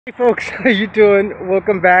Hey folks, how you doing?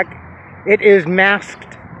 Welcome back. It is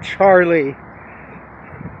Masked Charlie.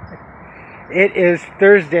 It is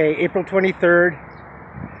Thursday, April 23rd,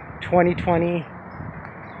 2020.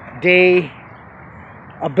 Day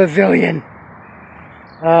a bazillion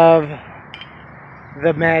of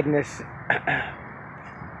the madness.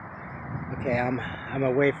 Okay, I'm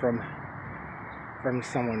away from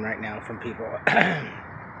someone right now, from people. Hey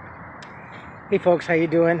folks, how you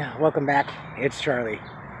doing? Welcome back. It's Charlie.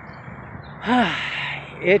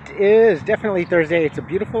 It is definitely Thursday. It's a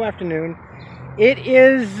beautiful afternoon. It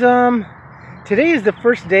is today is the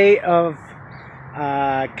first day of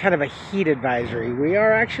kind of a heat advisory. We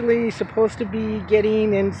are actually supposed to be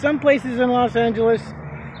getting, in some places in Los Angeles,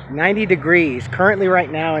 90 degrees. Currently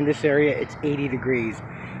right now in this area it's 80 degrees.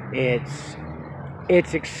 It's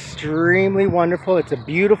extremely wonderful. It's a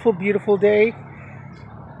beautiful, beautiful day.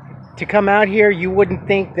 To come out here, you wouldn't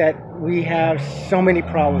think that we have so many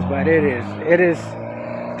problems, but it is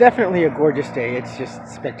definitely a gorgeous day. It's just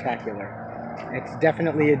spectacular. It's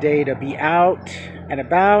definitely a day to be out and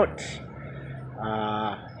about.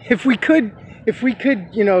 If we could,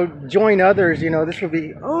 join others, this would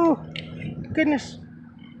be, oh goodness,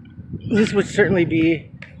 this would certainly be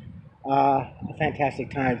a fantastic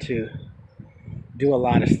time to do a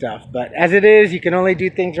lot of stuff. But as it is, you can only do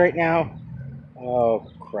things right now. Oh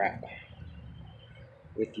crap.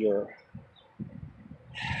 With your,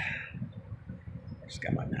 I just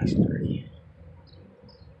got my mask dirty.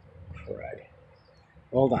 Crud.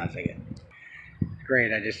 Hold on a second.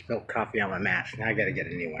 Great, I just spilled coffee on my mask. Now I gotta get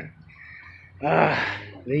a new one.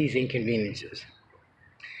 These inconveniences.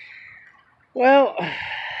 Well,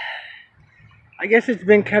 I guess it's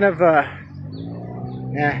been kind of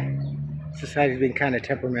society's been kind of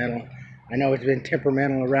temperamental. I know it's been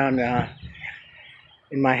temperamental around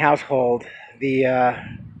in my household. The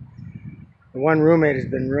one roommate has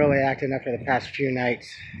been really acting up for the past few nights.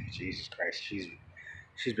 Jesus Christ, she's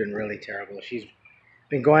been really terrible. She's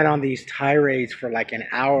been going on these tirades for like an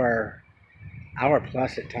hour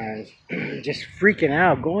plus at times, just freaking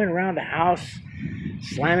out, going around the house,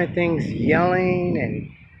 slamming things, yelling,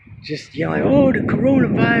 and just yelling, "Oh, the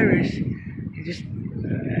coronavirus!" Just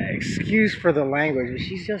excuse for the language, but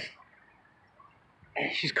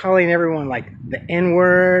she's calling everyone like the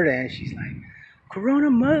N-word, and she's like,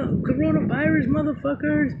 coronavirus,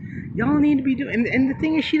 motherfuckers, y'all need to be doing. And the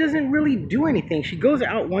thing is, she doesn't really do anything. She goes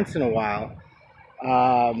out once in a while.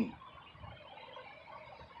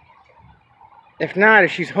 If not,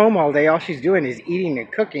 if she's home all day, all she's doing is eating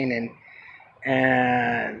and cooking,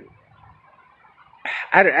 and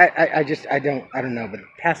I don't know. But the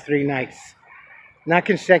past 3 nights, not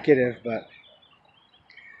consecutive, but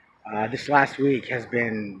this last week has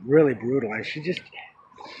been really brutal, and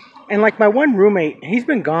and like my one roommate, he's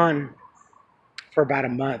been gone for about a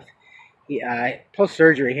month. He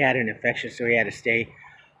post-surgery, he had an infection, so he had to stay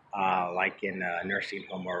like in a nursing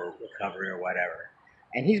home or recovery or whatever.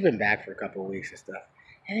 And he's been back for a couple of weeks and stuff.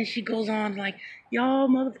 And then she goes on like, "Y'all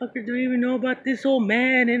motherfuckers don't even know about this old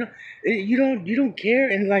man, and you don't care."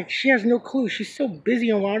 And like, she has no clue. She's so busy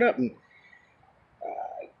and wound up, and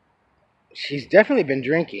she's definitely been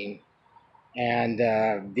drinking. And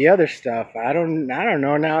the other stuff, I don't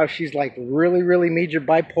know now if she's like really major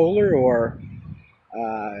bipolar, or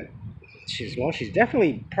she's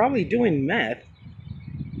definitely probably doing meth.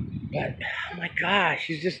 But oh my gosh,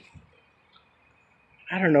 she's just,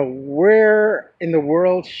 I don't know where in the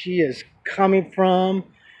world she is coming from,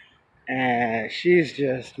 and she's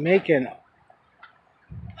just making, oh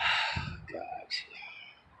God,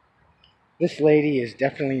 this lady is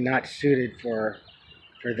definitely not suited for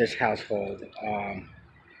this household.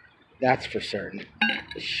 That's for certain.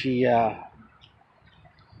 She I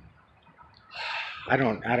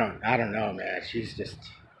don't know, man. She's just,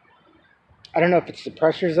 I don't know if it's the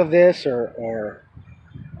pressures of this or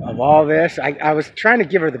of all this. I was trying to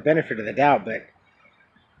give her the benefit of the doubt, but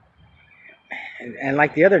and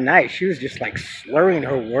like the other night, she was just like slurring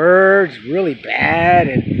her words really bad,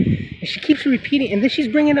 and she keeps repeating, and then she's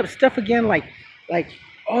bringing up stuff again like,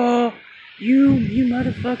 "Oh, you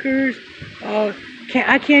motherfuckers, oh,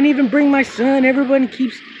 I can't even bring my son. Everybody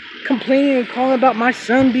keeps complaining and calling about my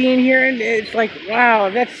son being here." And it's like, wow,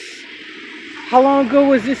 that's, how long ago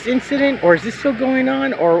was this incident, or is this still going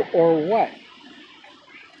on, or what?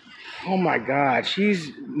 Oh my God,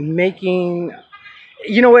 she's making,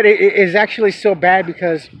 you know what, it is actually so bad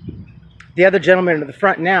because the other gentleman in the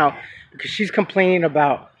front now, because she's complaining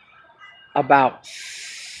about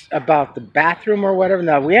the bathroom or whatever.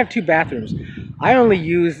 Now, we have 2 bathrooms. I only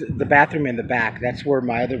use the bathroom in the back. That's where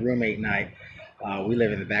my other roommate and I, we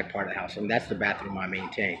live in the back part of the house, and that's the bathroom I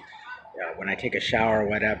maintain. when I take a shower or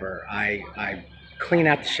whatever, I clean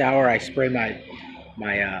out the shower. I spray my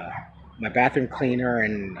my bathroom cleaner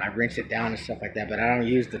and I rinse it down and stuff like that. But I don't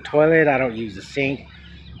use the toilet. I don't use the sink.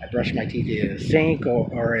 I brush my teeth in the sink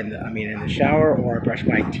or in the in the shower, or I brush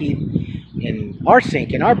my teeth in our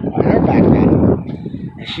sink in our back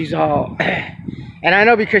bathroom. And she's all, and I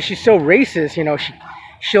know because she's so racist, you know,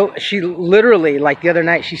 she literally, like the other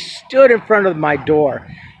night, she stood in front of my door,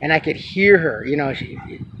 and I could hear her, you know,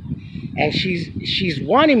 and she's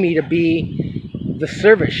wanting me to be the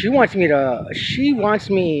servant. She wants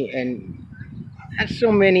me, and that's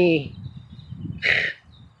so many,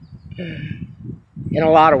 in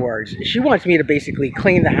a lot of words. She wants me to basically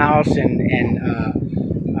clean the house and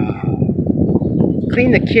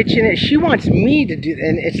clean the kitchen. She wants me to do,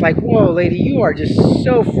 and it's like, whoa, lady, you are just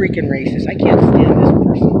so freaking racist. I can't stand this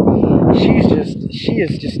person. She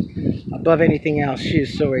is just above anything else. She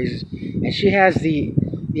is so racist, and she has the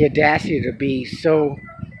audacity to be so,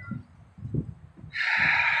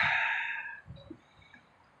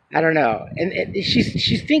 I don't know. And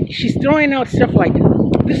she's throwing out stuff like,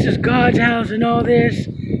 this is God's house and all this,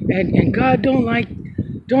 and God don't like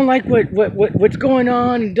what's going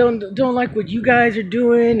on, and don't like what you guys are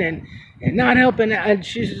doing, and not helping. And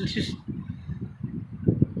she's just,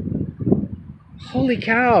 holy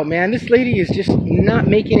cow, man, this lady is just not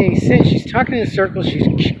making any sense. She's talking in circles.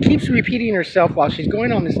 She keeps repeating herself while she's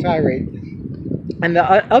going on this tirade. And the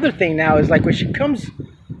other thing now is, like, when she comes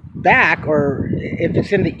back, or if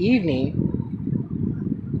it's in the evening,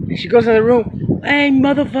 and she goes in the room, hey,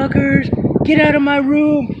 motherfuckers, get out of my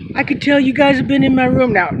room. I could tell you guys have been in my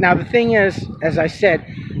room. Now the thing is, as I said,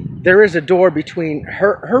 there is a door between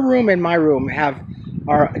her room and my room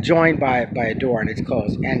are joined by a door, and it's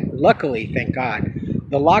closed. And luckily, thank God,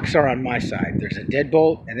 the locks are on my side. There's a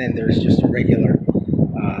deadbolt, and then there's just a regular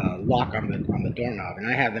lock on the doorknob, and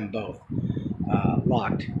I have them both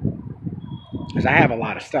locked because I have a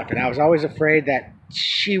lot of stuff, and I was always afraid that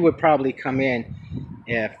she would probably come in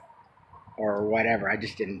or whatever. I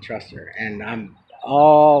just didn't trust her, and I'm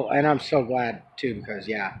so glad too, because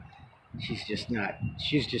yeah, she's just not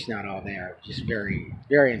all there. Just very,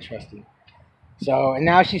 very interesting. So, and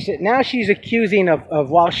now she's accusing of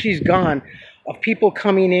while she's gone, of people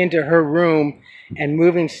coming into her room and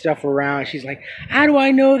moving stuff around. She's like, how do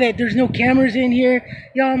I know that there's no cameras in here?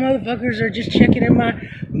 Y'all motherfuckers are just checking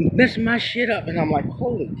messing my shit up. And I'm like,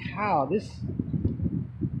 holy cow, this,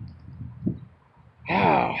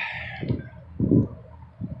 wow.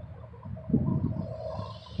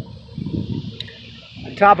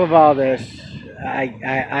 On top of all this, I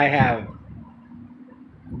have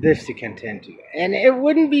this to contend to. And it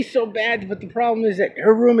wouldn't be so bad, but the problem is that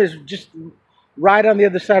her room is just right on the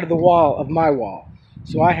other side of the wall of my wall.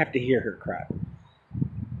 So I have to hear her crap.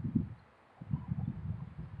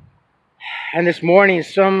 And this morning,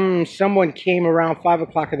 someone came around 5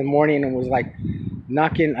 o'clock in the morning and was like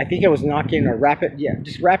knocking, I think it was knocking or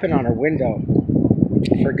just rapping on her window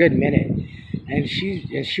for a good minute. And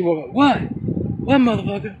she will go, what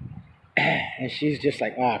motherfucker? And she's just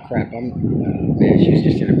like, oh crap, man, she's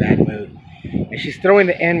just in a bad mood. And she's throwing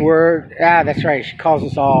the N-word. That's right, she calls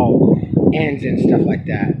us all N's and stuff like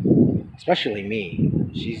that. Especially me.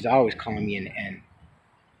 She's always calling me an N.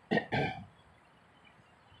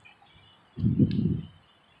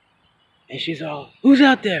 And she's all, who's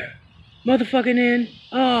out there? Motherfucking N?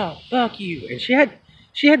 Oh, fuck you. And she had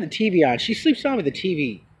the TV on. She sleeps on with the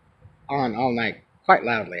TV on all night. Quite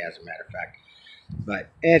loudly, as a matter of fact. But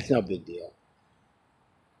it's no big deal.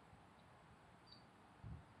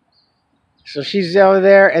 So she's over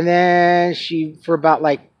there, and then for about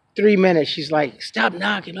like 3 minutes, she's like, stop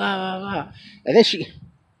knocking, blah, blah, blah. And then she,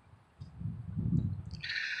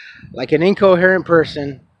 like an incoherent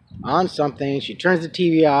person on something, she turns the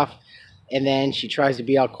TV off, and then she tries to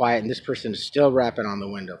be all quiet, and this person is still rapping on the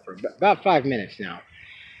window for about 5 minutes now.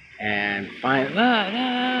 And finally,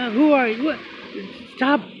 who are you? What?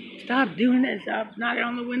 Stop doing that. Stop knocking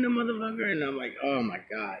on the window, motherfucker. And I'm like, oh my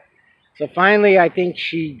God. So finally, I think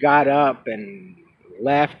she got up and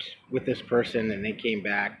left with this person, and then came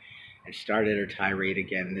back and started her tirade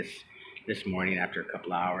again this morning after a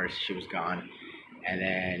couple hours. She was gone. And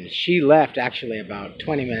then she left actually about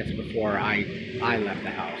 20 minutes before I left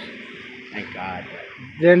the house. Thank God.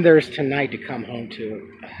 But then there's tonight to come home to.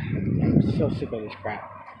 I'm so sick of this crap.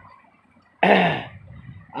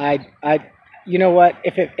 You know what?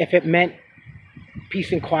 If it meant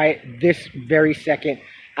peace and quiet this very second,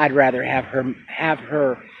 I'd rather have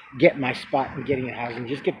her get my spot and get in the house and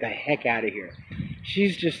just get the heck out of here.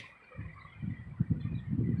 She's just,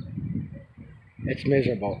 it's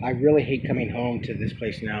miserable. I really hate coming home to this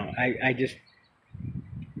place now.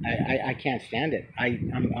 I can't stand it.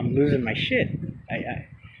 I'm losing my shit.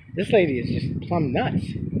 This lady is just plumb nuts.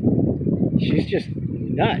 She's just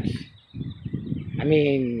nuts. I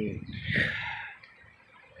mean,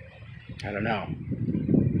 I don't know.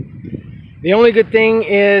 The only good thing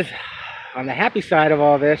is, on the happy side of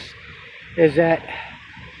all this, is that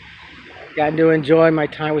I've gotten to enjoy my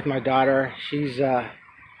time with my daughter. She's, that's,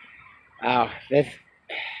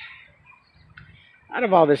 out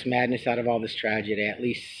of all this madness, out of all this tragedy, at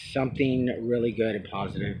least something really good and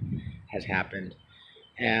positive has happened.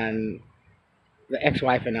 And the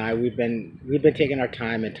ex-wife and I, we've been taking our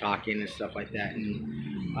time and talking and stuff like that,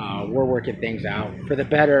 and we're working things out for the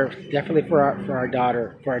better, definitely for our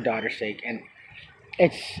daughter's sake. And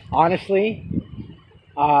it's honestly,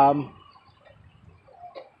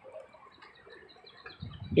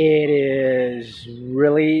 it is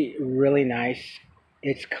really, really nice.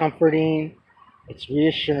 It's comforting. It's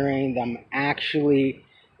reassuring that I'm actually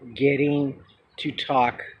getting to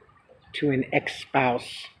talk to an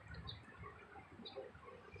ex-spouse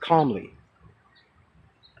calmly,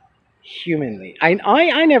 humanly.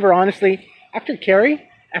 I never honestly, after Carrie,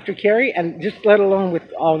 and just let alone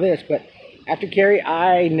with all this, but after Carrie,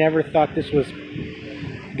 I never thought this was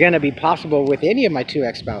gonna be possible with any of my two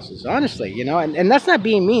ex-spouses, honestly, you know, and that's not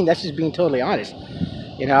being mean, that's just being totally honest.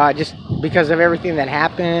 You know, I just, because of everything that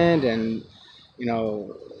happened, and, you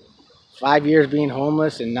know, 5 years being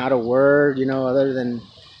homeless and not a word, you know, other than,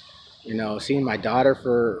 you know, seeing my daughter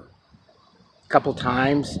for a couple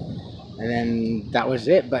times, and then that was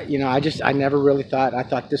it. But, you know, I never really thought, I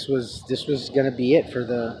thought this was gonna be it for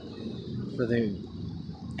the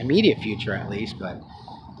immediate future, at least. But,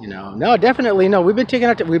 you know, no, definitely no. We've been taking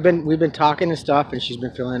out, we've been talking and stuff, and she's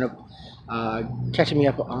been filling up, catching me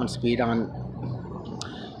up on speed on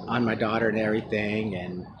my daughter and everything,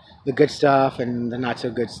 and the good stuff and the not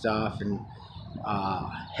so good stuff, and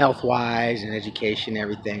health wise and education,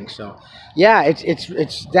 everything. So yeah,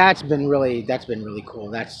 that's been really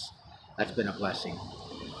cool. That's been a blessing.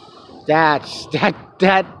 That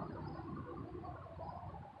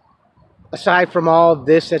aside from all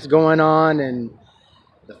this that's going on, and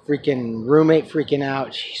the freaking roommate freaking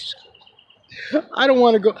out, jeez, I don't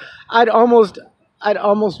want to go. I'd almost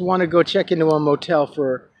want to go check into a motel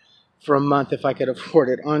for a month if I could afford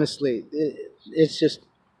it. Honestly, it's just,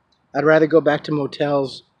 I'd rather go back to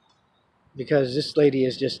motels, because this lady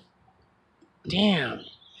is just, damn.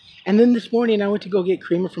 And then this morning I went to go get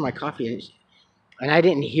creamer for my coffee, and I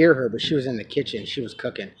didn't hear her, but she was in the kitchen. She was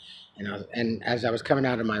cooking, and as I was coming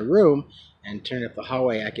out of my room and turning up the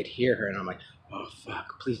hallway, I could hear her, and I'm like, oh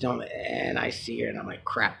fuck, please don't. And I see her, and I'm like,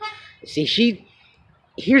 crap. See,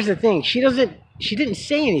 here's the thing. She didn't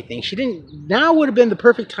say anything. Now would have been the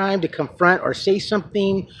perfect time to confront or say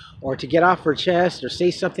something, or to get off her chest or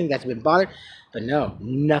say something that's been bothered. But no,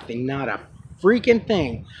 nothing, not a freaking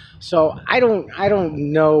thing. So I don't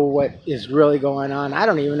know what is really going on. I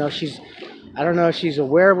don't even know if she's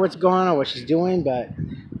aware of what's going on, what she's doing, but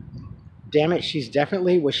damn it, she's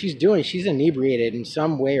definitely, what she's doing, she's inebriated in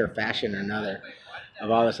some way or fashion or another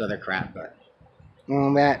of all this other crap. But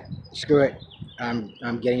that, screw it.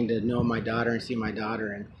 I'm getting to know my daughter and see my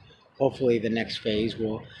daughter, and hopefully the next phase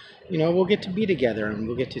we'll get to be together and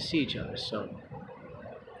we'll get to see each other. So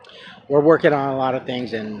we're working on a lot of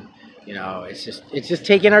things, and you know, it's just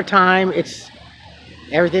taking our time.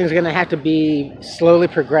 Everything's gonna have to be slowly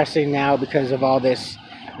progressing now because of all this.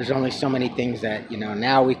 There's only so many things that, you know,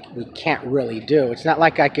 now we can't really do. It's not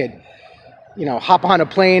like I could, you know, hop on a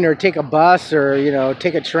plane or take a bus or, you know,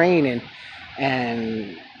 take a train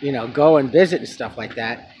and you know, go and visit and stuff like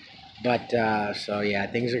that. But so yeah,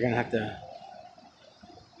 things are gonna have to,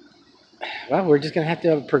 well, we're just gonna have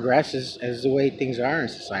to progress as the way things are in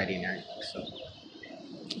society and everything. So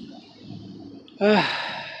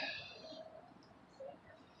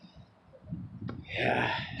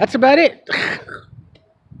yeah, that's about it.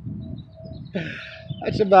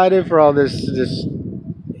 That's about it for all this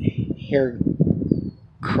hair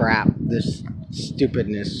crap, this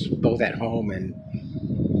stupidness, both at home and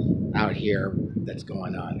out here, that's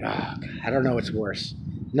going on. Oh, I don't know what's worse.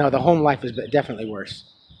 No, the home life is definitely worse.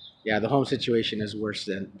 Yeah, the home situation is worse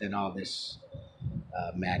than all this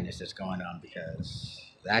madness that's going on, because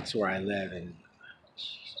that's where I live, and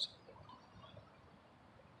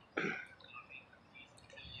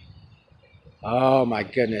oh my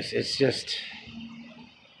goodness, it's just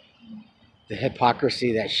the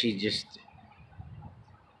hypocrisy that she just,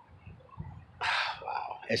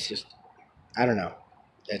 wow, it's just, I don't know.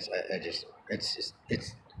 It's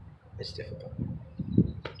difficult.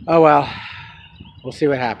 Oh well, we'll see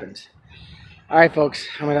what happens. All right, folks,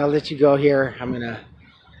 I'm gonna let you go here. I'm gonna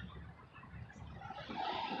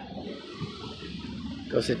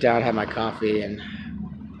go sit down, have my coffee, and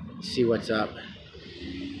see what's up.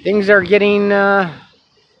 Things are getting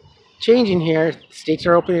changing here. States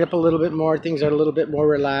are opening up a little bit more. Things are a little bit more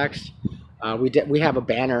relaxed. We have a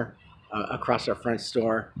banner across our front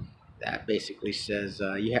store that basically says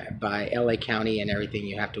by LA County and everything,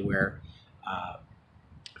 you have to wear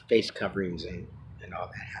face coverings and all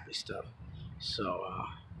that happy stuff. So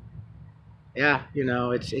yeah, you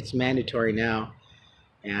know, it's mandatory now,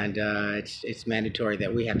 and it's mandatory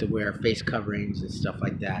that we have to wear face coverings and stuff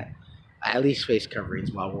like that. At least face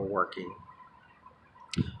coverings while we're working.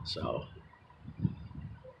 So,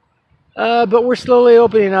 but we're slowly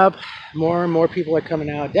opening up. More and more people are coming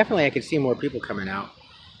out. Definitely, I can see more people coming out,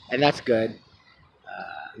 and that's good.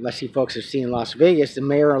 Unless you folks have seen Las Vegas, the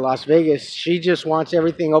mayor of Las Vegas, she just wants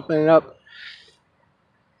everything opening up,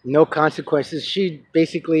 no consequences. She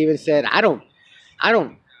basically even said, I don't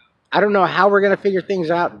know how we're gonna figure things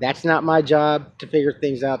out. That's not my job to figure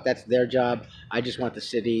things out. That's their job. I just want the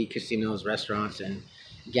city, casinos, restaurants, and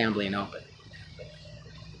gambling open.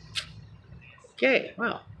 Okay,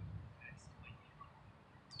 well,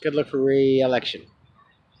 good luck for re-election.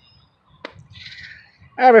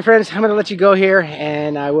 All right, my friends, I'm going to let you go here,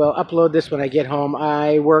 and I will upload this when I get home.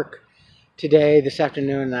 I work today, this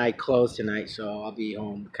afternoon, and I close tonight, so I'll be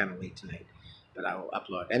home kind of late tonight. But I will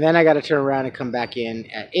upload. And then I got to turn around and come back in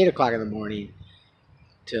at 8 o'clock in the morning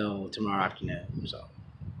till tomorrow afternoon. So,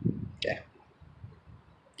 yeah.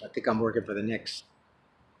 I think I'm working for the next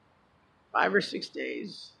 5 or 6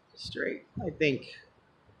 days straight. I think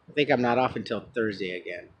I'm not off until Thursday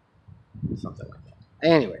again. Something like that.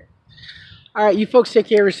 Anyway. All right, you folks take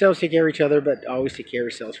care of yourselves, take care of each other, but always take care of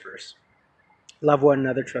yourselves first. Love one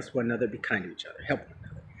another, trust one another, be kind to each other, help one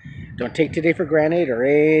another. Don't take today for granted or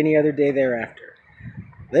any other day thereafter.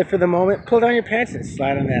 Live for the moment, pull down your pants, and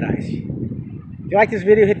slide on that ice. If you like this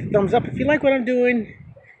video, hit the thumbs up. If you like what I'm doing,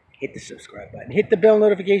 hit the subscribe button. Hit the bell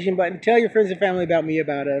notification button. Tell your friends and family about me,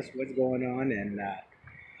 about us, what's going on, and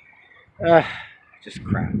just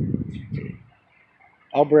crap.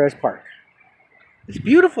 Alvarez Park. It's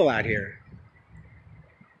beautiful out here.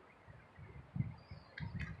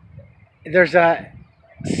 There's a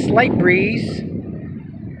slight breeze.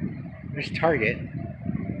 There's Target.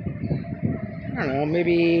 I don't know,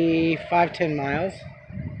 maybe 5-10 miles.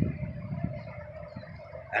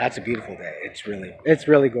 That's a beautiful day. It's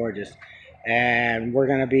really gorgeous. And we're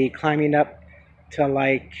gonna be climbing up to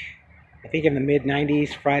like, I think in the mid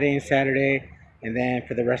 90s Friday and Saturday, and then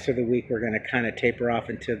for the rest of the week we're gonna kind of taper off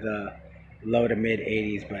into the low to mid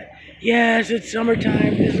 80s. But yes, it's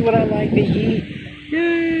summertime. This is what I like to eat.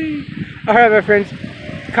 Yay! All right, my friends.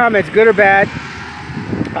 Comments, good or bad,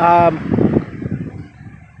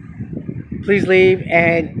 please leave,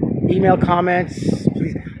 and email comments.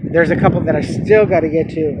 Please. There's a couple that I still got to get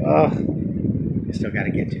to. I still got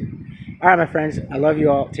to get to. All right, my friends. I love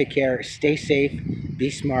you all. Take care. Stay safe.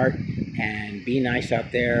 Be smart, and be nice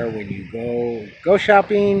out there when you go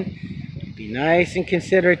shopping. Be nice and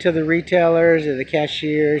considerate to the retailers or the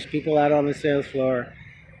cashiers, people out on the sales floor.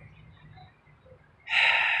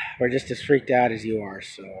 We're just as freaked out as you are,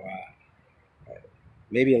 so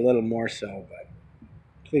maybe a little more so, but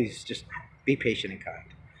please just be patient and kind.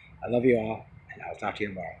 I love you all, and I'll talk to you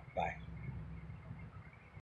tomorrow. Bye.